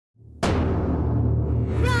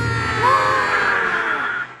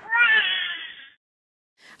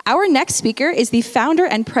Our next speaker is the founder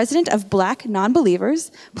and president of Black Nonbelievers.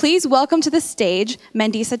 Please welcome to the stage,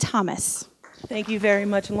 Mandisa Thomas. Thank you very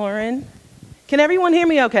much, Lauren. Can everyone hear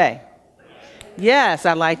me okay? Yes,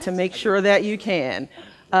 I'd like to make sure that you can.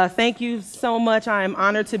 Thank you so much. I am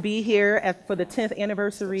honored to be here for the 10th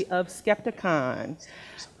anniversary of Skepticon.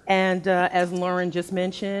 And as Lauren just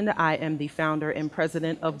mentioned, I am the founder and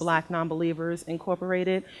president of Black Nonbelievers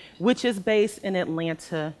Incorporated, which is based in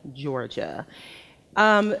Atlanta, Georgia.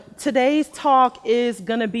 Today's talk is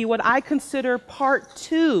going to be what I consider part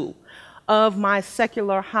 2 of my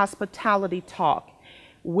secular hospitality talk,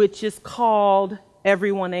 which is called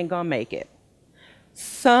Everyone Ain't Gonna Make It.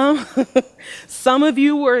 Some of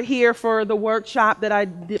you were here for the workshop that I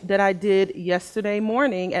did yesterday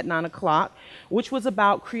morning at 9 o'clock, which was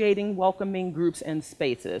about creating welcoming groups and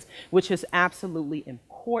spaces, which is absolutely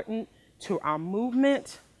important to our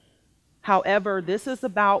movement. However, this is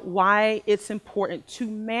about why it's important to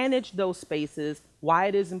manage those spaces, why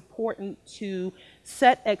it is important to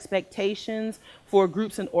set expectations for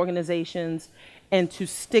groups and organizations, and to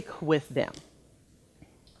stick with them.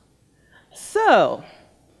 So,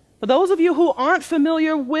 for those of you who aren't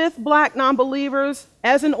familiar with Black Nonbelievers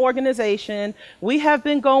as an organization, we have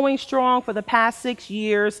been going strong for the past 6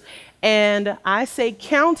 years, and I say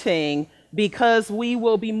counting because we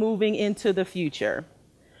will be moving into the future.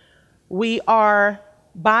 We are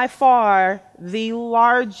by far the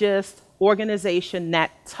largest organization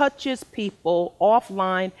that touches people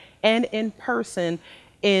offline and in person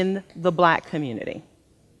in the Black community.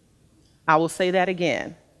 I will say that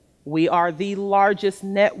again. We are the largest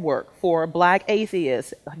network for Black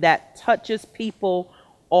atheists that touches people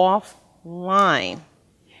offline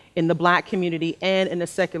in the Black community and in the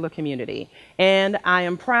secular community. And I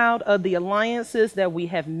am proud of the alliances that we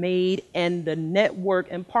have made and the network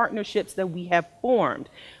and partnerships that we have formed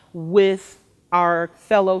with our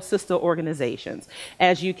fellow sister organizations.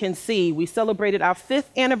 As you can see, we celebrated our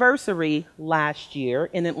 5th anniversary last year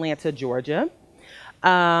in Atlanta, Georgia.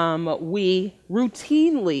 We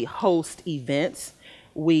routinely host events.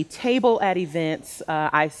 We table at events.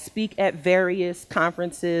 I speak at various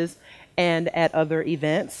conferences and at other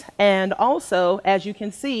events. And also, as you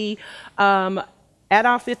can see, at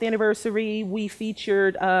our 5th anniversary, we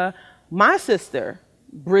featured my sister,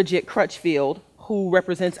 Bridget Crutchfield, who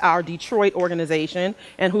represents our Detroit organization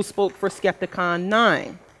and who spoke for Skepticon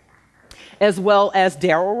 9, as well as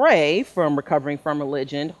Daryl Ray from Recovering from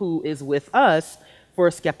Religion, who is with us for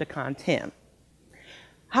Skepticon 10.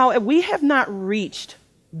 However, we have not reached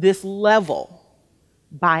this level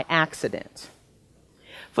by accident.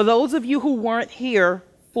 For those of you who weren't here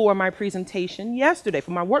for my presentation yesterday,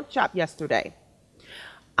 for my workshop yesterday,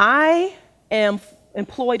 I am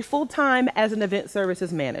employed full-time as an event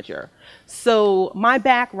services manager. So my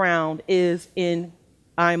background is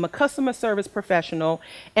I'm a customer service professional,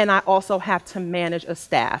 and I also have to manage a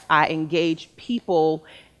staff. I engage people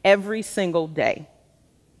every single day.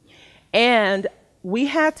 And we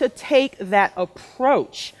had to take that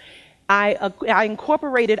approach. I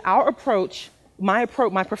incorporated our approach, my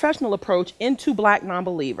professional approach, into Black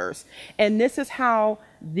Nonbelievers. And this is how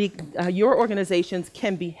your organizations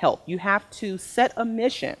can be helped. You have to set a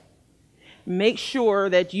mission. Make sure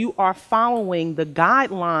that you are following the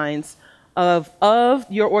guidelines of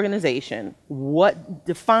your organization.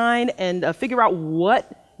 Define and figure out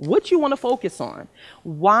what you want to focus on,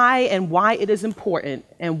 why it is important,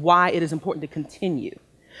 and why it is important to continue.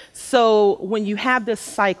 So when you have this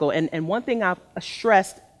cycle, and one thing I've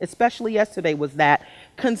stressed, especially yesterday, was that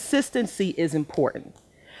consistency is important.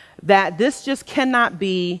 That this just cannot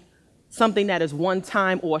be something that is one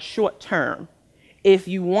time or short term. If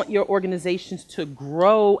you want your organizations to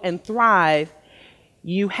grow and thrive,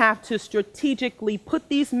 you have to strategically put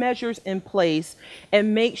these measures in place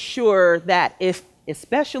and make sure that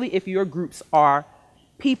especially if your groups are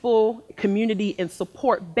people, community, and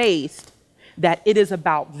support based, that it is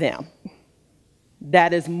about them.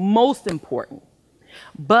 That is most important.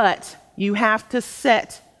 But you have to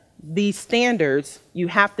set these standards, you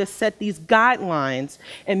have to set these guidelines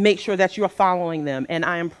and make sure that you're following them. And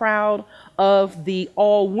I am proud of the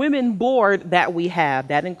all-women board that we have,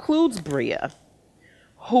 that includes Bria,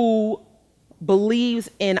 who believes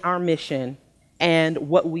in our mission and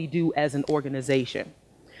what we do as an organization,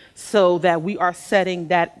 so that we are setting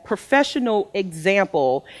that professional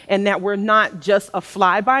example and that we're not just a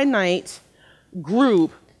fly-by-night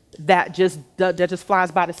group that just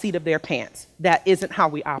flies by the seat of their pants. That isn't how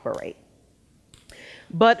we operate.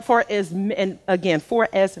 But for as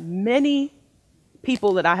many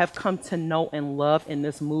people that I have come to know and love in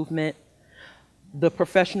this movement, the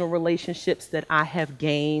professional relationships that I have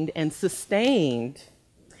gained and sustained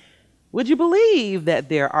Would you believe that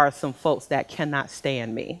there are some folks that cannot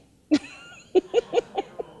stand me?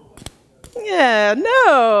 Yeah,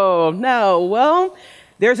 no. Well,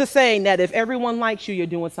 there's a saying that if everyone likes you, you're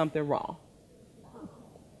doing something wrong.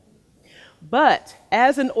 But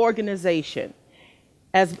as an organization,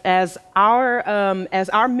 as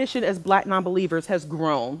our mission as Black non-believers has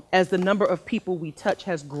grown, as the number of people we touch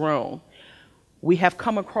has grown, we have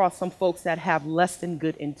come across some folks that have less than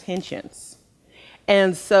good intentions.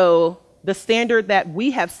 And so the standard that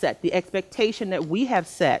we have set, the expectation that we have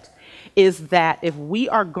set, is that if we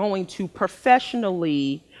are going to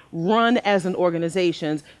professionally run as an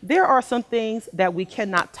organization, there are some things that we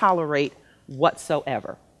cannot tolerate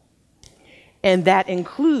whatsoever. And that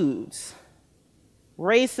includes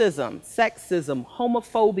racism, sexism,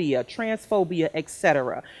 homophobia, transphobia,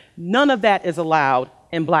 etc. None of that is allowed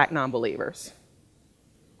in Black non-believers.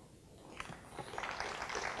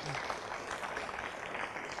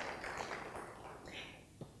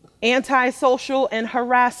 Antisocial and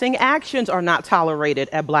harassing actions are not tolerated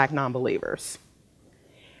at Black non-believers.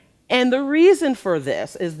 And the reason for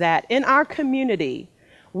this is that in our community,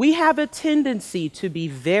 we have a tendency to be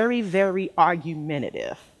very, very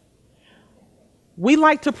argumentative. We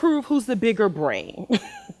like to prove who's the bigger brain.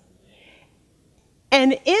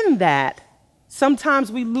 And in that,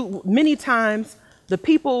 sometimes many times, the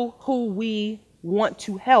people who we want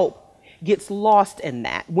to help gets lost in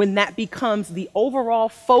that. When that becomes the overall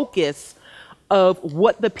focus of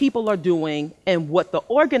what the people are doing and what the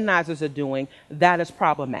organizers are doing, that is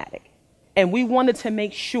problematic. And we wanted to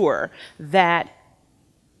make sure that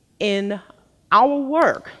in our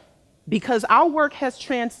work, because our work has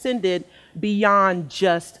transcended beyond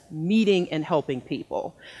just meeting and helping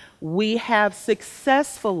people, we have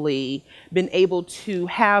successfully been able to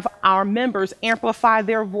have our members amplify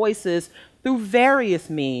their voices through various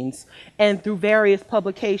means and through various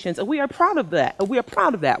publications. And we are proud of that. We are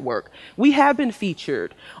proud of that work. We have been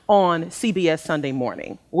featured on CBS Sunday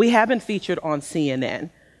Morning. We have been featured on CNN.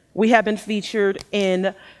 We have been featured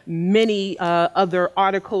in many other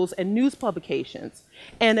articles and news publications.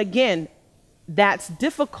 And again, that's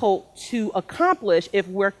difficult to accomplish if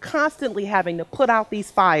we're constantly having to put out these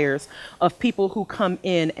fires of people who come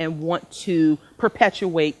in and want to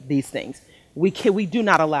perpetuate these things. We do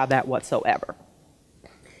not allow that whatsoever.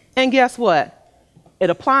 And guess what? It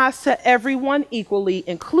applies to everyone equally,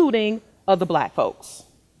 including other Black folks.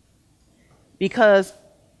 Because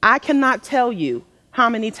I cannot tell you how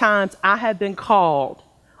many times I have been called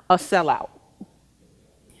a sellout.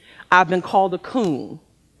 I've been called a coon.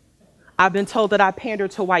 I've been told that I pander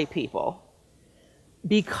to white people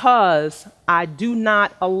because we do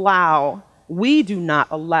not allow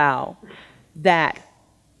that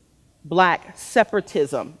Black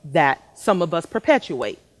separatism that some of us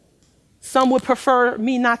perpetuate. Some would prefer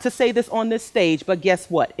me not to say this on this stage, but guess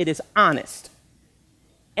what? It is honest.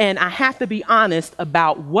 And I have to be honest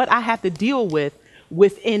about what I have to deal with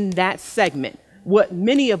within that segment, what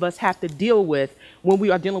many of us have to deal with when we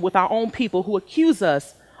are dealing with our own people who accuse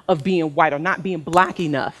us of being white or not being Black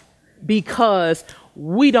enough because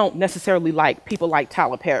we don't necessarily like people like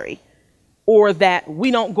Tyler Perry, or that we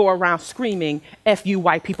don't go around screaming F you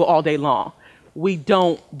white people all day long. We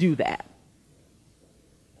don't do that.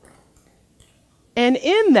 And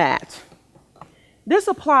in that, this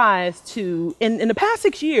applies to, in the past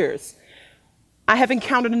 6 years, I have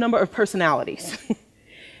encountered a number of personalities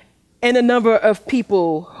and a number of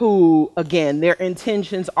people who, again, their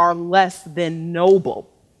intentions are less than noble.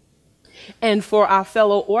 And for my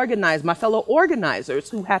fellow organizers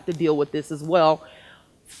who have to deal with this as well,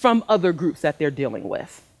 from other groups that they're dealing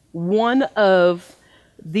with. One of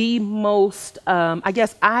the most, I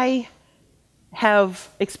guess I have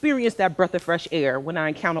experienced that breath of fresh air when I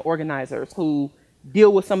encounter organizers who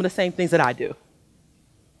deal with some of the same things that I do.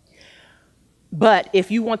 But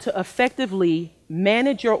if you want to effectively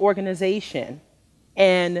manage your organization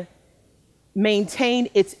and maintain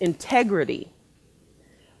its integrity,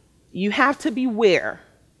 you have to beware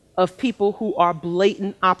of people who are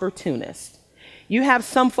blatant opportunists. You have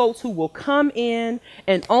some folks who will come in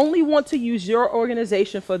and only want to use your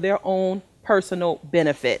organization for their own personal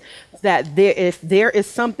benefit. That if there is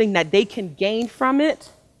something that they can gain from it,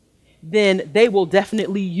 then they will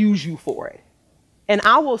definitely use you for it. And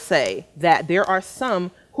I will say that there are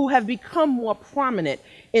some who have become more prominent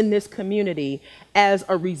in this community as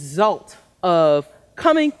a result of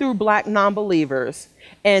coming through Black non-believers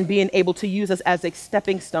and being able to use us as a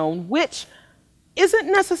stepping stone, which isn't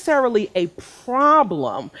necessarily a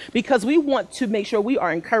problem, because we want to make sure we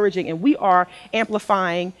are encouraging and we are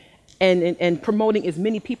amplifying and promoting as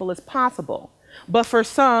many people as possible. But for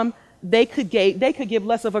some, they could give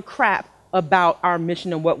less of a crap about our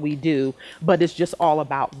mission and what we do, but it's just all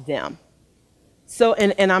about them. So,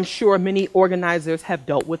 and I'm sure many organizers have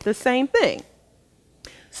dealt with the same thing.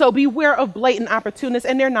 So beware of blatant opportunists,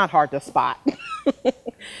 and they're not hard to spot.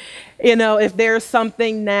 You know, if there's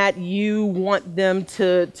something that you want them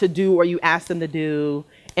to do or you ask them to do,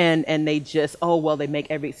 and they just, oh, well, they make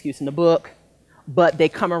every excuse in the book, but they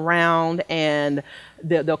come around and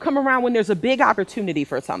they'll come around when there's a big opportunity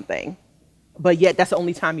for something, but yet that's the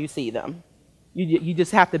only time you see them. You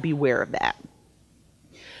just have to beware of that.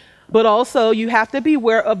 But also you have to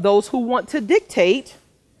beware of those who want to dictate,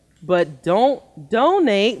 but won't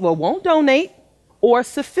donate or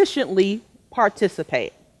sufficiently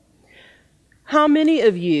participate. How many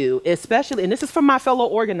of you, especially, and this is from my fellow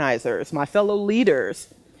organizers, my fellow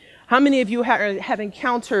leaders, how many of you have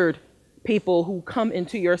encountered people who come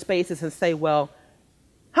into your spaces and say, well,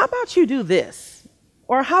 how about you do this?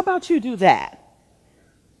 Or how about you do that?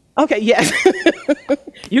 Okay, yes.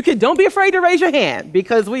 Don't be afraid to raise your hand,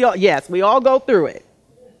 because we all go through it.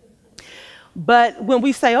 But when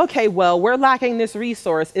we say, okay, well, we're lacking this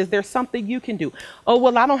resource, is there something you can do? Oh,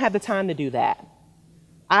 well, I don't have the time to do that.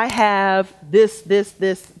 I have this,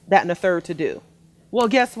 that, and the third to do. Well,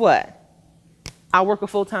 guess what? I work a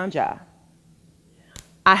full-time job.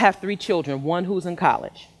 I have 3 children, one who's in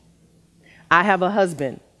college. I have a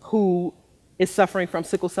husband who is suffering from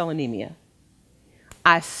sickle cell anemia.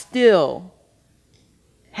 I still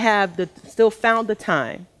found the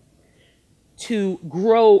time to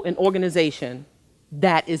grow an organization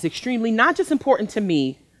that is extremely not just important to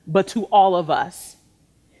me, but to all of us.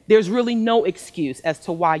 There's really no excuse as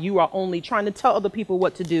to why you are only trying to tell other people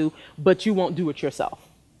what to do, but you won't do it yourself.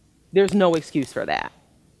 There's no excuse for that.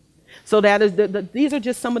 So that is these are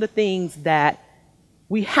just some of the things that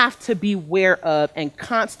we have to be aware of and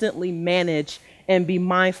constantly manage and be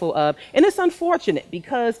mindful of. And it's unfortunate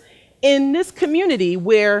because in this community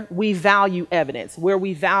where we value evidence, where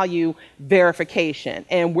we value verification,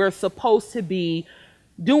 and we're supposed to be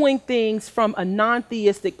doing things from a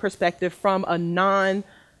non-theistic perspective, not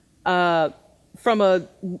from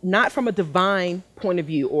a divine point of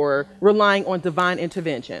view or relying on divine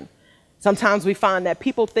intervention. Sometimes we find that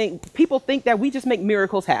people think that we just make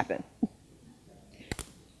miracles happen,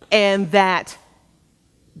 and that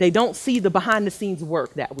they don't see the behind the scenes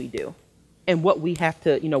work that we do and what we have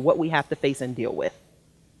to face and deal with.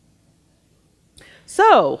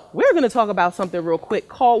 So we're going to talk about something real quick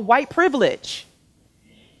called white privilege.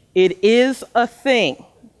 It is a thing.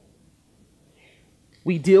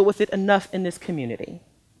 We deal with it enough in this community.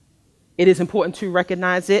 It is important to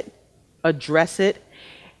recognize it, address it,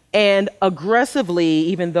 and aggressively,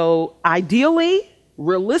 even though ideally,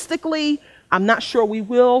 realistically, I'm not sure we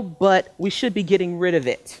will, but we should be getting rid of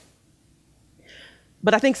it.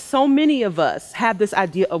 But I think so many of us have this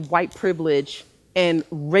idea of white privilege and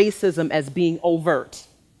racism as being overt.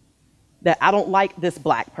 That I don't like this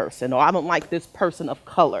black person, or I don't like this person of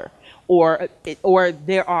color, or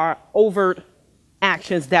there are overt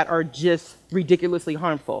actions that are just ridiculously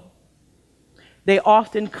harmful. They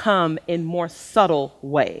often come in more subtle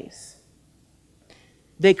ways.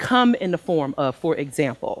 They come in the form of, for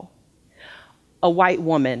example, a white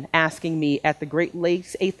woman asking me at the Great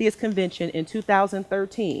Lakes Atheist Convention in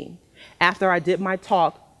 2013, after I did my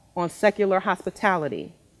talk on secular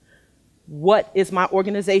hospitality, what is my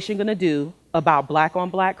organization going to do about black on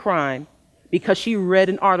black crime, because she read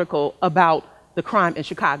an article about the crime in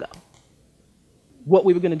Chicago, what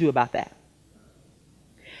we were going to do about that.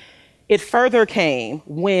 It further came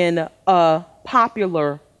when a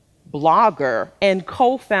popular blogger and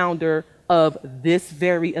co-founder of this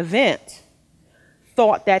very event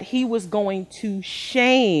thought that he was going to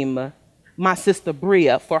shame my sister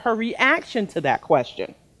Bria for her reaction to that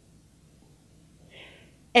question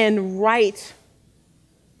and write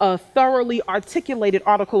a thoroughly articulated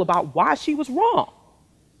article about why she was wrong,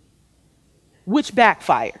 which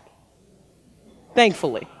backfired,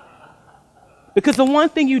 thankfully. Because the one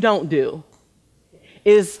thing you don't do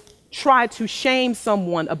is try to shame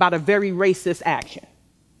someone about a very racist action,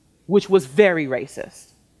 which was very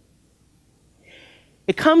racist.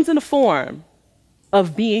 It comes in the form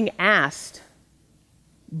of being asked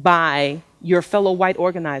by your fellow white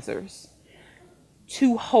organizers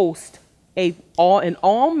to host an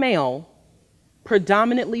all-male,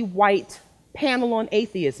 predominantly white panel on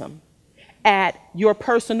atheism at your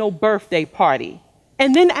personal birthday party,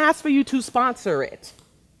 and then ask for you to sponsor it.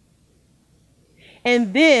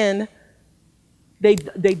 And then they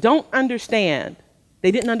didn't understand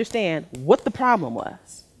what the problem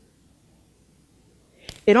was.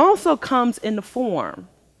 It also comes in the form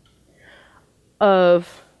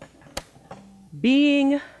of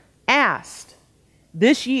being asked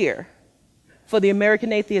this year for the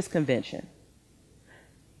American Atheist Convention,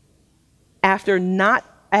 after no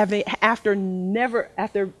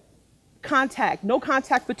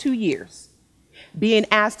contact for 2 years, being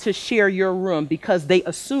asked to share your room because they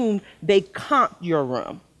assumed they comped your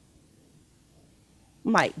room.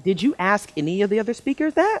 Mike, did you ask any of the other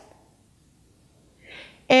speakers that?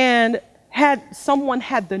 And had someone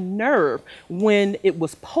had the nerve when it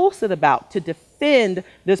was posted about to defend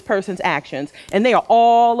this person's actions, and they are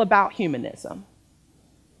all about humanism.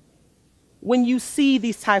 When you see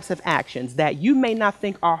these types of actions that you may not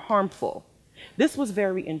think are harmful, this was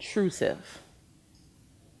very intrusive.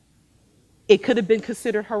 It could have been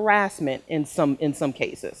considered harassment in some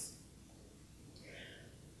cases.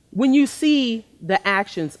 When you see the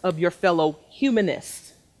actions of your fellow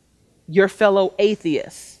humanists, your fellow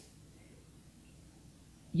atheists,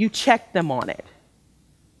 you check them on it.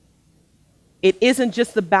 It isn't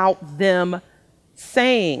just about them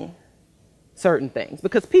saying certain things,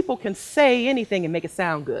 because people can say anything and make it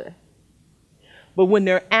sound good. But when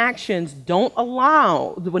their actions don't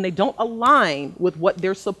when they don't align with what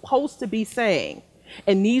they're supposed to be saying,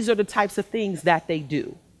 and these are the types of things that they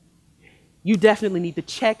do, you definitely need to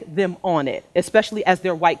check them on it, especially as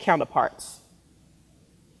their white counterparts.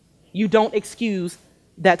 You don't excuse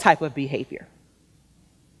that type of behavior.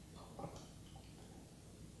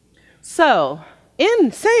 So,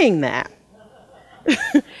 in saying that,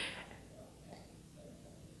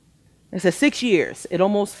 I said 6 years. It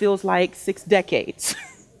almost feels like 6 decades.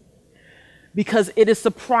 Because it is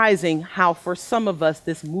surprising how, for some of us,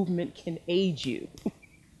 this movement can age you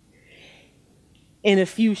in a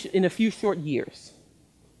few short years.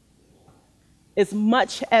 As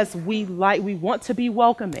much as we want to be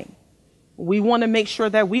welcoming, we want to make sure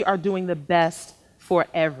that we are doing the best for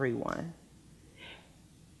everyone.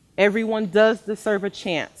 Everyone does deserve a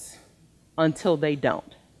chance until they don't.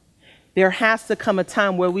 There has to come a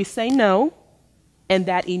time where we say no, and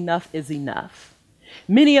that enough is enough.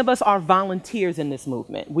 Many of us are volunteers in this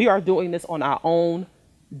movement. We are doing this on our own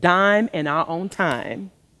dime and our own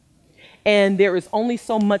time. And there is only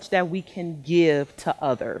so much that we can give to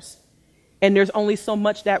others. And there's only so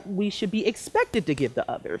much that we should be expected to give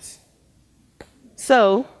to others.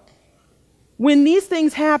 So, when these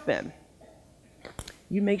things happen,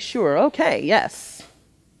 you make sure, okay, yes,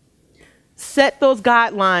 set those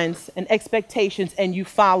guidelines and expectations and you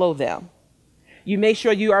follow them. You make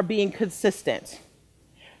sure you are being consistent.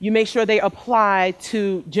 You make sure they apply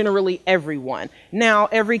to generally everyone. Now,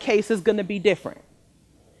 every case is going to be different.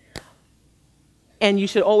 And you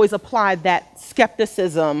should always apply that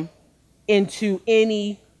skepticism into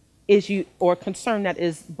any issue or concern that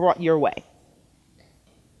is brought your way.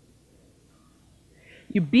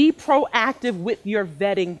 You be proactive with your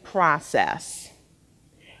vetting process.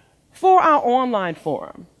 For our online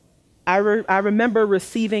forum, I remember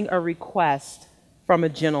receiving a request from a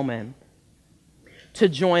gentleman to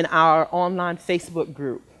join our online Facebook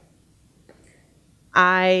group.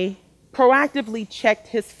 I proactively checked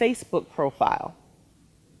his Facebook profile.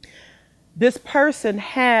 This person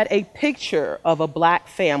had a picture of a black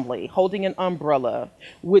family holding an umbrella,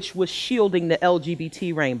 which was shielding the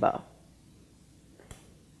LGBT rainbow.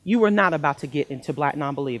 You were not about to get into black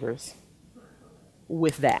non-believers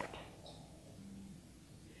with that,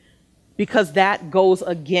 because that goes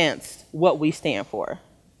against what we stand for.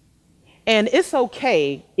 And it's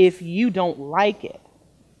okay if you don't like it.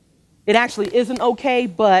 It actually isn't okay,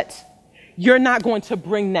 but you're not going to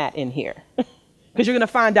bring that in here because you're going to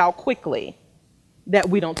find out quickly that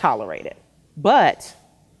we don't tolerate it. But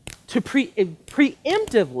to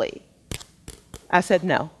preemptively, I said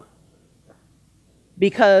no,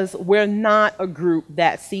 because we're not a group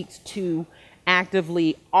that seeks to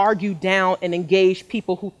actively argue down and engage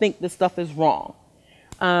people who think this stuff is wrong.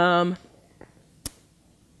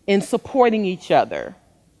 In supporting each other,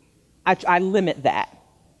 I limit that.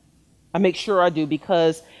 I make sure I do,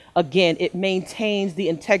 because again, it maintains the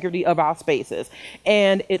integrity of our spaces.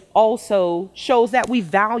 And it also shows that we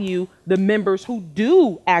value the members who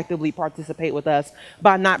do actively participate with us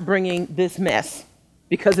by not bringing this mess,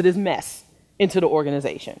 because it is mess, into the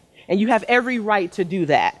organization. And you have every right to do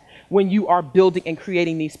that when you are building and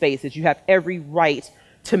creating these spaces. You have every right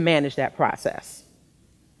to manage that process.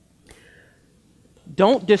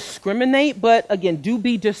 Don't discriminate, but again, do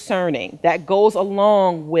be discerning. That goes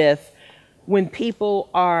along with when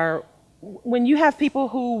you have people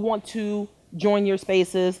who want to join your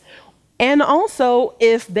spaces, and also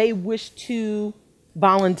if they wish to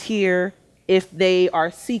volunteer, if they are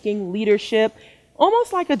seeking leadership,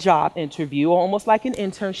 almost like a job interview or almost like an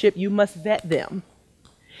internship, you must vet them.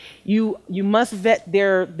 You must vet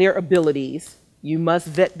their abilities. You must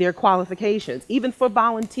vet their qualifications, even for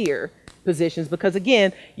volunteer positions, because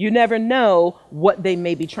again, you never know what they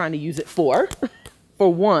may be trying to use it for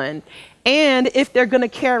one, and if they're going to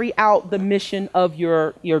carry out the mission of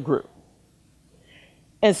your group.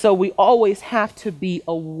 And so we always have to be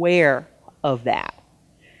aware of that.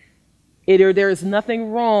 There is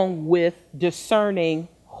nothing wrong with discerning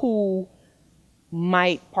who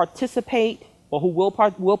might participate or who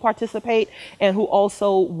will participate and who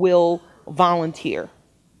also will volunteer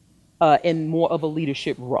in more of a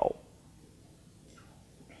leadership role.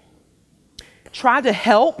 Try to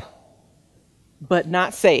help, but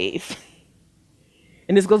not save.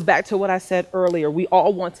 And this goes back to what I said earlier. We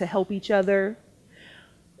all want to help each other.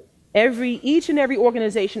 Each and every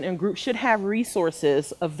organization and group should have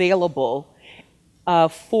resources available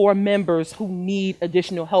for members who need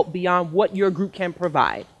additional help beyond what your group can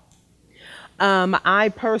provide.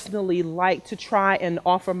 I personally like to try and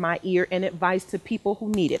offer my ear and advice to people who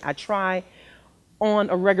need it. I try on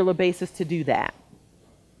a regular basis to do that.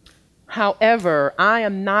 However, I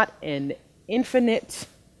am not an infinite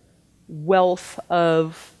wealth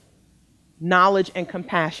of knowledge and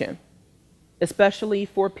compassion, especially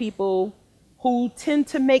for people who tend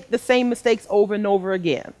to make the same mistakes over and over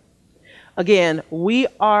again. Again, we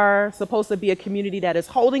are supposed to be a community that is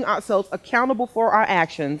holding ourselves accountable for our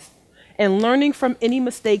actions and learning from any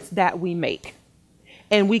mistakes that we make.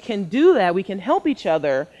 And we can do that, we can help each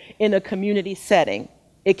other in a community setting.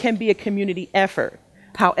 It can be a community effort.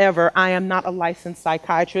 However, I am not a licensed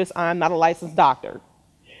psychiatrist, I am not a licensed doctor.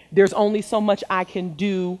 There's only so much I can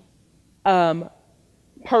do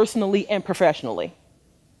personally and professionally.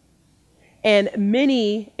 And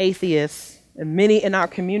many atheists and many in our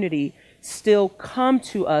community still come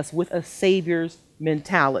to us with a savior's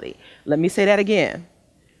mentality. Let me say that again.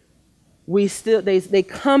 They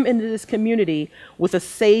come into this community with a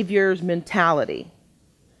savior's mentality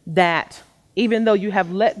that even though you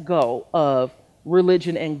have let go of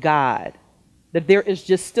religion and God, that there is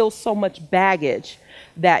just still so much baggage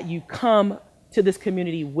that you come to this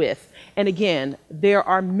community with. And again, there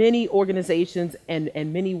are many organizations and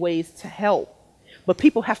many ways to help, but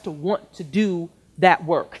people have to want to do that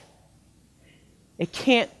work. It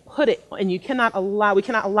can't put it, and we cannot allow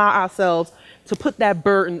ourselves to put that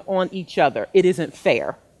burden on each other. It isn't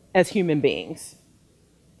fair as human beings.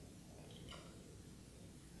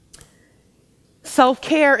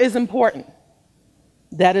 Self-care is important.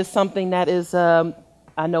 That is something that is, I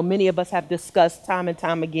know many of us have discussed time and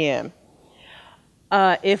time again.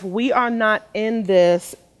 If we are not in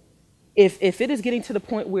this, if it is getting to the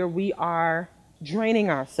point where we are draining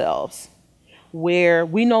ourselves, where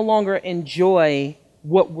we no longer enjoy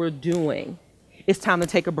what we're doing, it's time to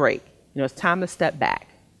take a break. It's time to step back.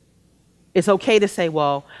 It's okay to say,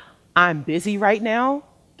 well, I'm busy right now.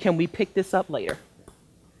 Can we pick this up later?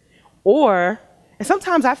 Or, and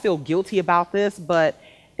sometimes I feel guilty about this, but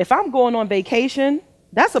if I'm going on vacation,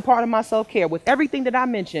 that's a part of my self-care. With everything that I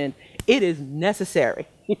mentioned, it is necessary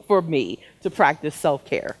for me to practice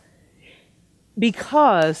self-care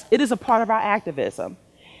because it is a part of our activism.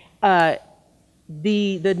 The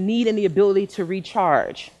need and the ability to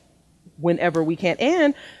recharge whenever we can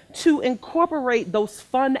and to incorporate those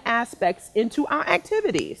fun aspects into our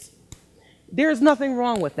activities. There's nothing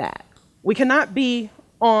wrong with that. We cannot be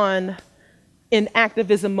in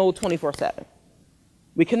activism mode 24/7.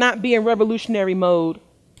 We cannot be in revolutionary mode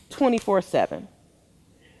 24/7.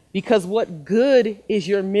 Because what good is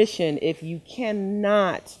your mission if you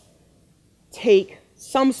cannot take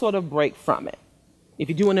some sort of break from it? If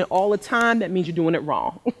you're doing it all the time, that means you're doing it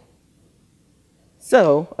wrong.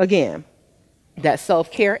 So again, that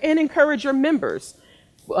self-care, and encourage your members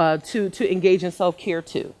to engage in self-care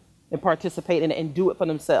too, and participate in it and do it for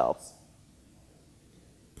themselves.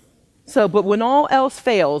 So, but when all else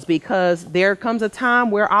fails, because there comes a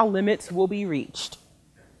time where our limits will be reached,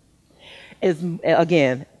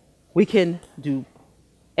 again, we can do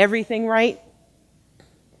everything right.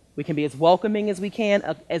 We can be as welcoming as we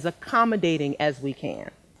can, as accommodating as we can.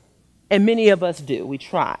 And many of us do, we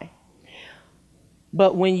try.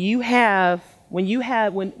 But when you have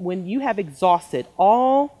exhausted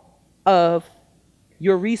all of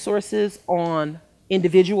your resources on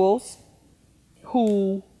individuals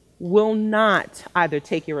who will not either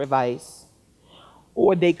take your advice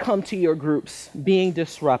or they come to your groups being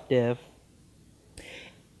disruptive,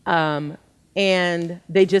 and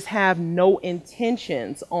they just have no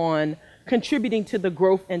intentions on contributing to the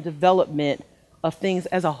growth and development of things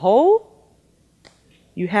as a whole,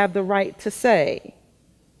 you have the right to say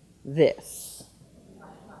this.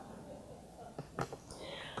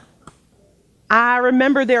 I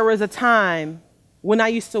remember there was a time when I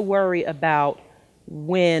used to worry about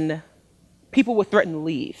when people would threaten to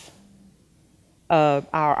leave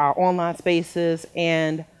our online spaces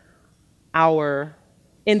and our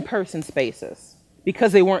in-person spaces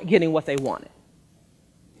because they weren't getting what they wanted.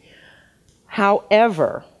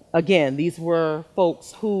 However, again, these were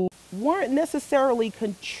folks who weren't necessarily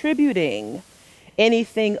contributing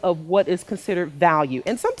anything of what is considered value.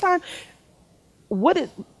 And sometimes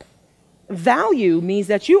value means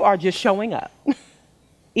that you are just showing up.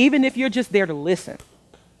 Even if you're just there to listen,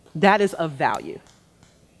 that is of value.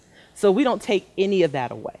 So we don't take any of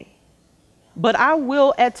that away. But I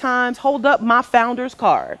will at times hold up my founder's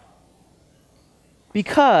card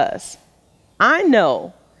because I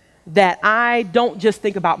know that I don't just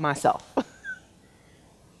think about myself.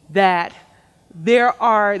 That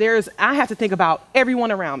I have to think about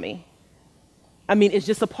everyone around me. I mean, it's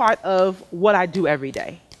just a part of what I do every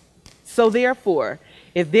day. So therefore,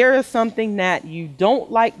 if there is something that you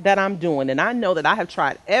don't like that I'm doing, and I know that I have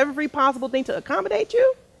tried every possible thing to accommodate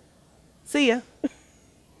you, see ya.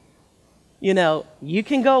 You know, you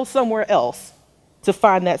can go somewhere else to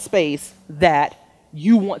find that space that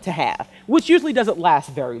you want to have, which usually doesn't last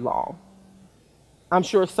very long. I'm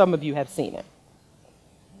sure some of you have seen it.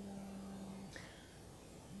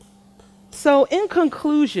 So in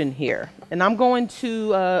conclusion here, and I'm going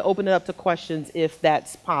to open it up to questions if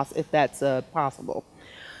that's possible.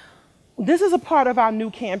 This is a part of our new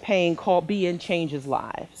campaign called Be In Changes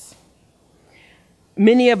Lives.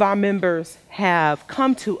 Many of our members have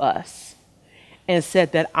come to us and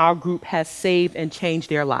said that our group has saved and changed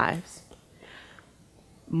their lives.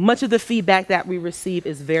 Much of the feedback that we receive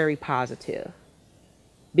is very positive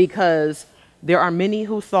because there are many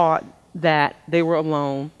who thought that they were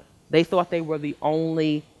alone. They thought they were the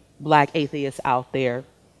only Black atheists out there.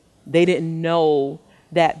 They didn't know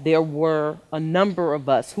that there were a number of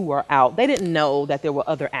us who are out. They didn't know that there were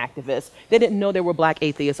other activists. They didn't know there were Black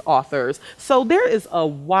atheist authors. So there is a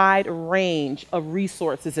wide range of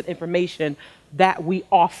resources and information that we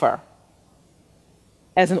offer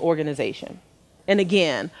as an organization. And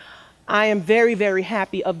again, I am very, very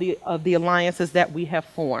happy of the alliances that we have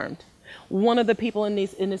formed. One of the people in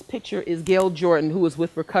this picture is Gail Jordan, who is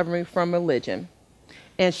with Recovering from Religion.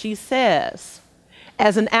 And she says,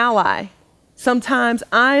 as an ally, sometimes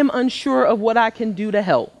I am unsure of what I can do to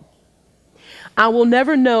help. I will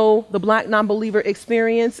never know the Black non-believer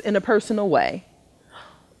experience in a personal way,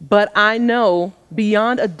 but I know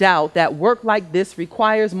beyond a doubt that work like this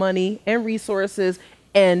requires money and resources,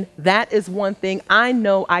 and that is one thing I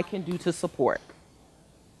know I can do to support.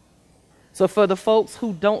 So for the folks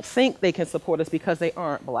who don't think they can support us because they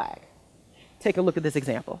aren't Black, take a look at this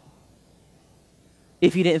example.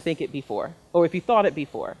 If you didn't think it before, or if you thought it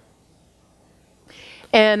before.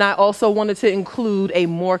 And I also wanted to include a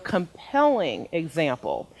more compelling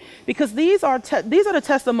example, because these are the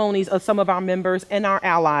testimonies of some of our members and our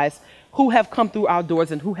allies who have come through our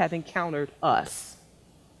doors and who have encountered us.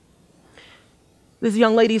 This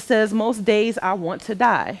young lady says, most days I want to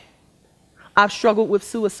die. I've struggled with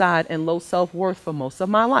suicide and low self-worth for most of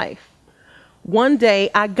my life. One day,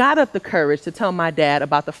 I got up the courage to tell my dad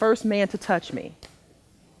about the first man to touch me.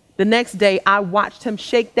 The next day, I watched him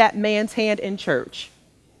shake that man's hand in church.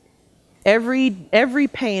 Every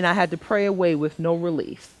pain I had to pray away with no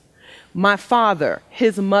relief. My father,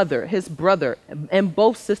 his mother, his brother, and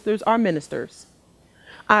both sisters are ministers.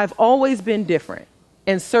 I've always been different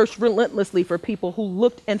and searched relentlessly for people who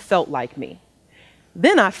looked and felt like me.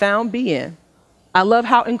 Then I found BN. I love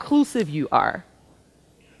how inclusive you are.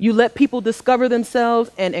 You let people discover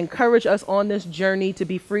themselves and encourage us on this journey to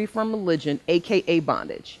be free from religion, aka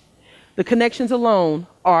bondage. The connections alone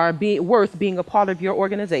are worth being a part of your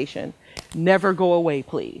organization. Never go away,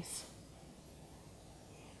 please.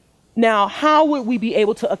 Now, how would we be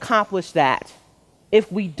able to accomplish that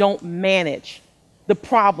if we don't manage the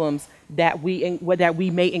problems that we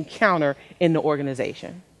may encounter in the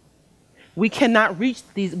organization? We cannot reach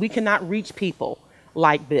people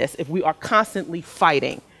like this if we are constantly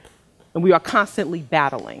fighting and we are constantly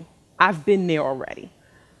battling. I've been there already.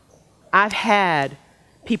 I've had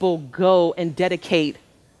people go and dedicate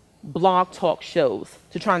blog talk shows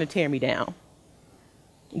to trying to tear me down,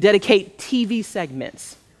 dedicate TV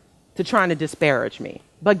segments to trying to disparage me.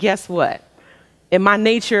 But guess what? In my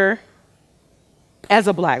nature, as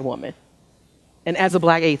a Black woman and as a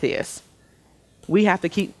Black atheist,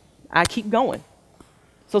 I keep going.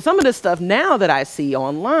 So some of the stuff now that I see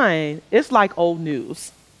online, it's like old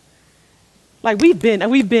news. Like we've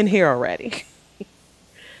been here already.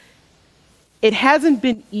 It hasn't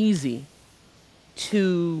been easy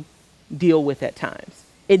to deal with at times.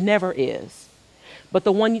 It never is. But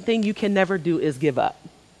the one thing you can never do is give up.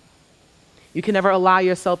 You can never allow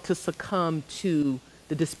yourself to succumb to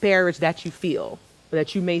the disparage that you feel, or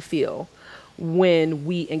that you may feel when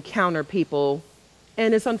we encounter people.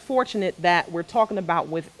 And it's unfortunate that we're talking about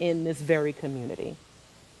within this very community.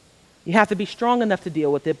 You have to be strong enough to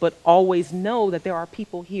deal with it, but always know that there are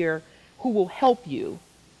people here who will help you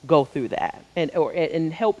go through that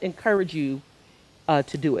and help encourage you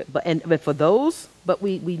to do it. But for those,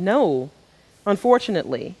 we know,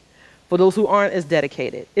 unfortunately, for those who aren't as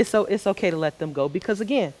dedicated, it's okay to let them go, because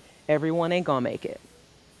again, everyone ain't gonna make it.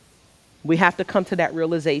 We have to come to that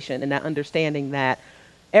realization and that understanding that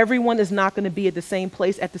everyone is not going to be at the same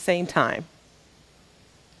place at the same time.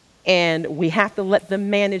 And we have to let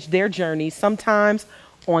them manage their journey, sometimes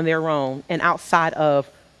on their own and outside of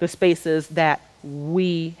the spaces that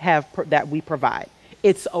we provide.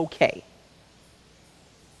 It's okay.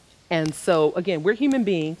 And so again, we're human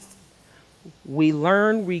beings. We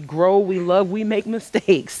learn, we grow, we love, we make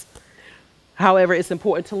mistakes. However, it's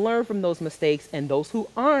important to learn from those mistakes, and those who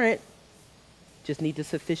aren't just need to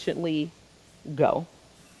sufficiently go.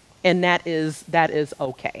 And that is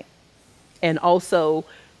okay. And also,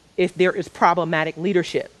 if there is problematic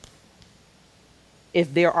leadership,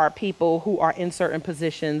 if there are people who are in certain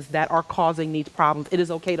positions that are causing these problems, it is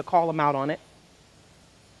okay to call them out on it.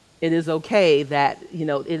 It is okay that,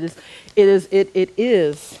 it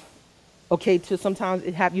is okay to sometimes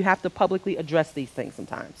you have to publicly address these things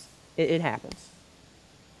sometimes. It happens.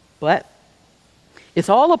 But it's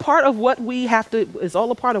all a part of what it's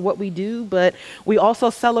all a part of what we do, but we also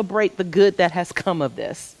celebrate the good that has come of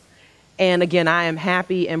this. And again, I am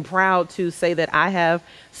happy and proud to say that I have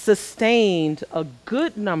sustained a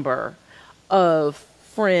good number of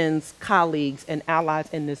friends, colleagues, and allies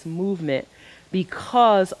in this movement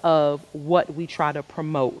because of what we try to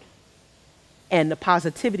promote and the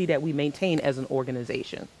positivity that we maintain as an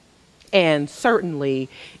organization. And certainly,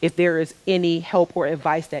 if there is any help or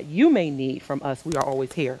advice that you may need from us, we are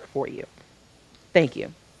always here for you. Thank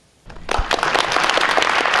you.